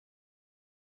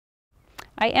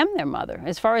I am their mother.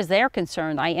 As far as they're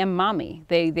concerned, I am mommy.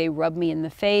 They rub me in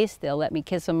the face, they'll let me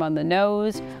kiss them on the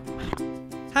nose.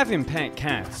 Having pet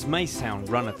cats may sound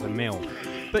run-of-the-mill,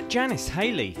 but Janice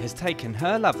Haley has taken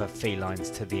her love of felines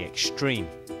to the extreme,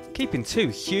 keeping 2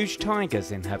 huge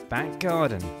tigers in her back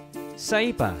garden.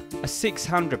 Sabre, a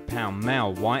 600-pound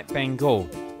male white Bengal,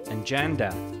 and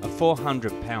Janda, a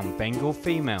 400-pound Bengal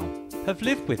female, have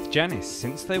lived with Janice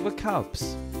since they were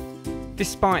cubs.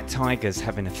 Despite tigers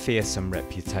having a fearsome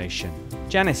reputation,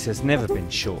 Janice has never been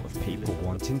short of people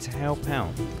wanting to help out.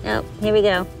 Oh, here we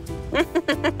go.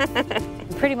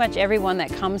 Pretty much everyone that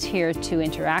comes here to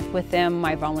interact with them,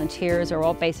 my volunteers, are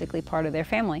all basically part of their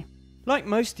family. Like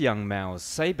most young males,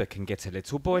 Sabre can get a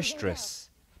little boisterous,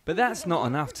 but that's not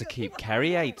enough to keep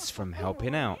Carrie Yates from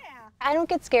helping out. I don't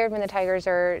get scared when the tigers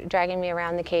are dragging me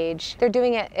around the cage. They're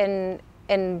doing it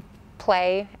in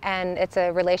play, and it's a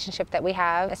relationship that we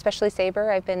have, especially Sabre.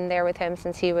 I've been there with him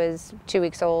since he was 2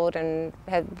 weeks old and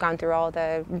have gone through all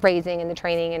the raising and the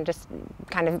training and just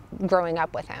kind of growing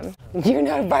up with him. You're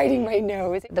not biting my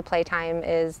nose. The playtime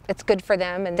it's good for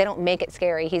them, and they don't make it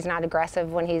scary. He's not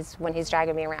aggressive when he's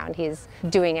dragging me around. He's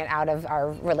doing it out of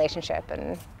our relationship,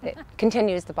 and it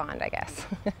continues the bond, I guess.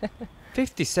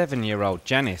 57-year-old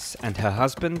Janice and her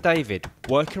husband David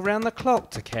work around the clock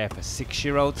to care for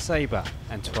 6-year-old Sabre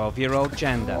and 12-year-old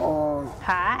Janda. Oh,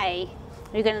 hi.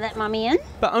 Are you going to let Mommy in?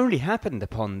 But only happened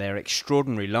upon their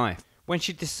extraordinary life when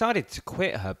she decided to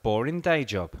quit her boring day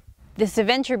job. This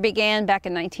adventure began back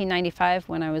in 1995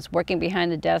 when I was working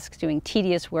behind the desk doing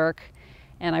tedious work,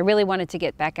 and I really wanted to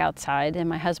get back outside, and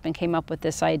my husband came up with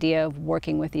this idea of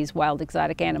working with these wild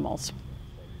exotic animals.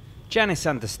 Janice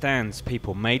understands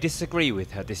people may disagree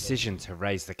with her decision to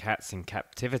raise the cats in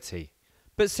captivity,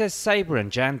 but says Sabre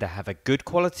and Janda have a good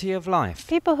quality of life.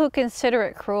 People who consider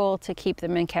it cruel to keep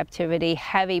them in captivity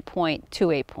have a point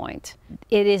to a point.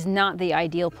 It is not the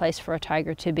ideal place for a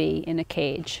tiger to be, in a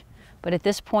cage. But at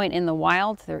this point in the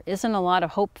wild, there isn't a lot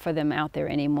of hope for them out there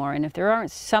anymore. And if there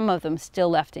aren't some of them still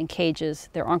left in cages,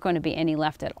 there aren't going to be any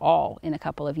left at all in a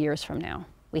couple of years from now.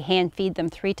 We hand feed them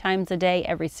 3 times a day,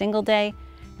 every single day,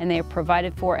 and they are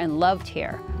provided for and loved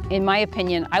here. In my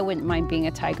opinion, I wouldn't mind being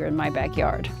a tiger in my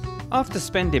backyard. After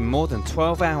spending more than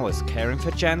 12 hours caring for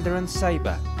Janda and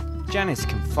Sabre, Janice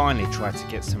can finally try to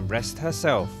get some rest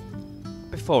herself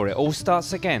before it all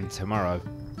starts again tomorrow.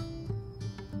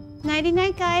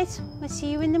 Nighty-night, guys. We'll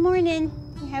see you in the morning.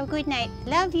 Have a good night.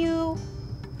 Love you.